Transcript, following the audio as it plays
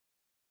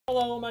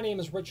Hello, my name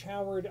is Rich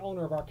Howard,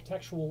 owner of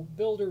Architectural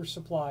Builders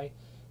Supply.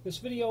 This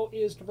video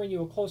is to bring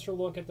you a closer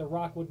look at the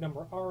Rockwood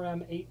number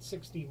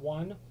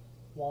RM861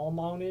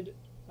 wall-mounted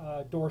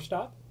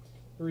doorstop.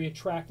 Very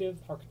attractive,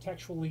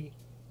 architecturally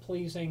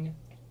pleasing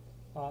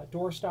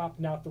doorstop,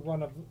 not the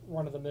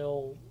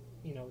run-of-the-mill,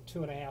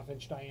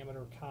 2.5-inch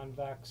diameter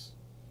convex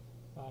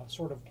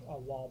sort of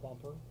wall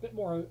bumper. A bit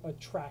more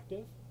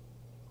attractive.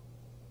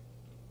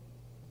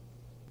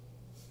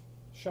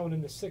 Shown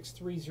in the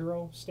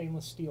 630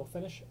 stainless steel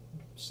finish,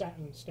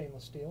 satin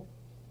stainless steel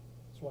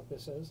is what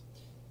this is.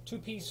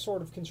 Two-piece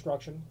sort of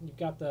construction. You've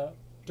got the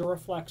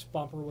Duraflex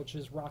bumper, which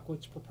is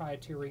Rockwood's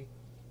proprietary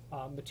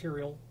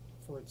material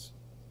for its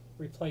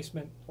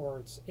replacement or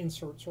its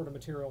insert sort of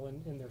material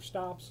in their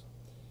stops.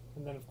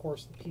 And then, of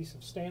course, the piece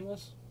of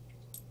stainless,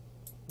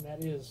 and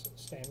that is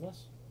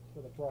stainless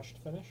with a brushed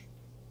finish.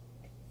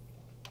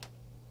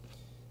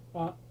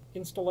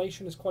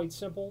 Installation is quite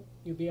simple.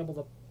 You'll be able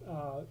to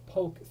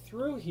poke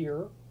through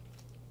here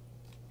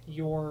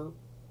your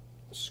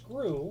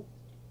screw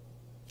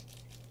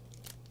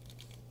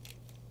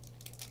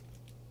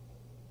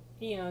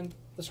and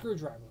the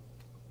screwdriver.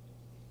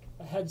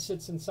 A head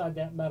sits inside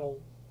that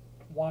metal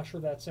washer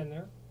that's in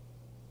there.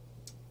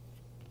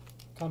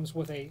 Comes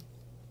with a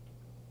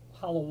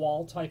hollow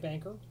wall type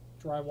anchor,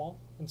 drywall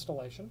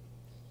installation.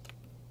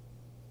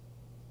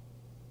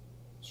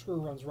 Screw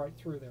runs right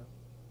through there,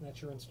 and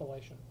that's your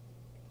installation.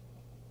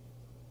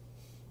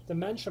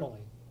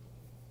 Dimensionally,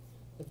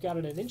 they've got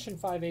it an 1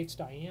 5/8"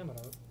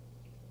 diameter.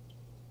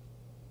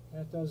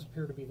 That does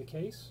appear to be the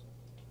case.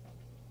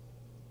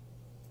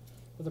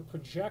 With a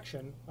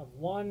projection of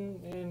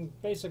 1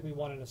 and basically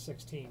 1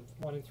 1/16,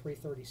 1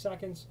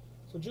 3/32.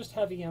 So just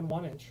heavy on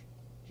 1 inch,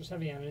 just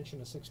heavy on 1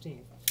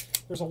 1/16.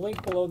 There's a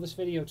link below this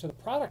video to the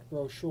product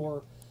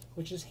brochure,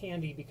 which is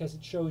handy because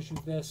it shows you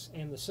this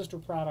and the sister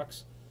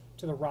products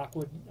to the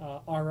Rockwood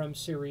RM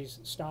series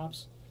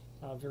stops.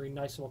 Very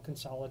nice little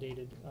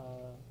consolidated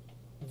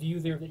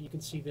view there that you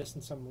can see this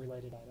and some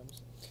related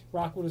items.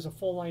 Rockwood is a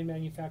full-line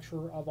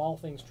manufacturer of all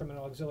things trim and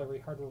auxiliary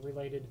hardware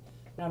related,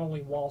 not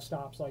only wall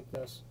stops like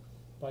this,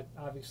 but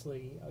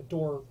obviously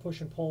door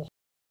push and pull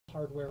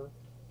hardware,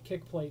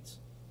 kick plates.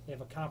 They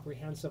have a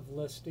comprehensive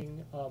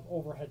listing of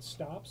overhead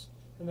stops,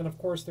 and then of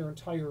course their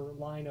entire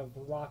line of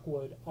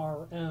Rockwood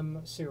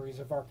RM series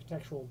of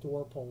architectural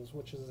door pulls,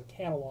 which is a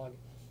catalog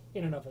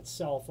in and of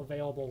itself,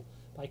 available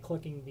by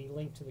clicking the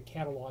link to the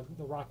catalog,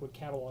 the Rockwood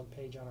catalog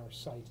page on our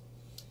site.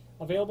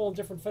 Available in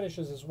different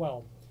finishes as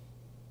well.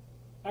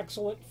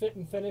 Excellent fit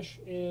and finish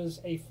is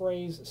a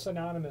phrase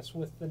synonymous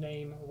with the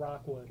name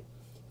Rockwood.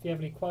 If you have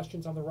any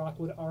questions on the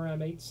Rockwood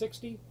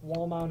RM860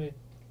 wall-mounted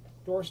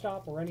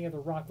doorstop or any other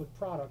Rockwood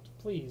product,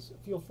 please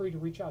feel free to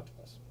reach out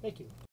to us. Thank you.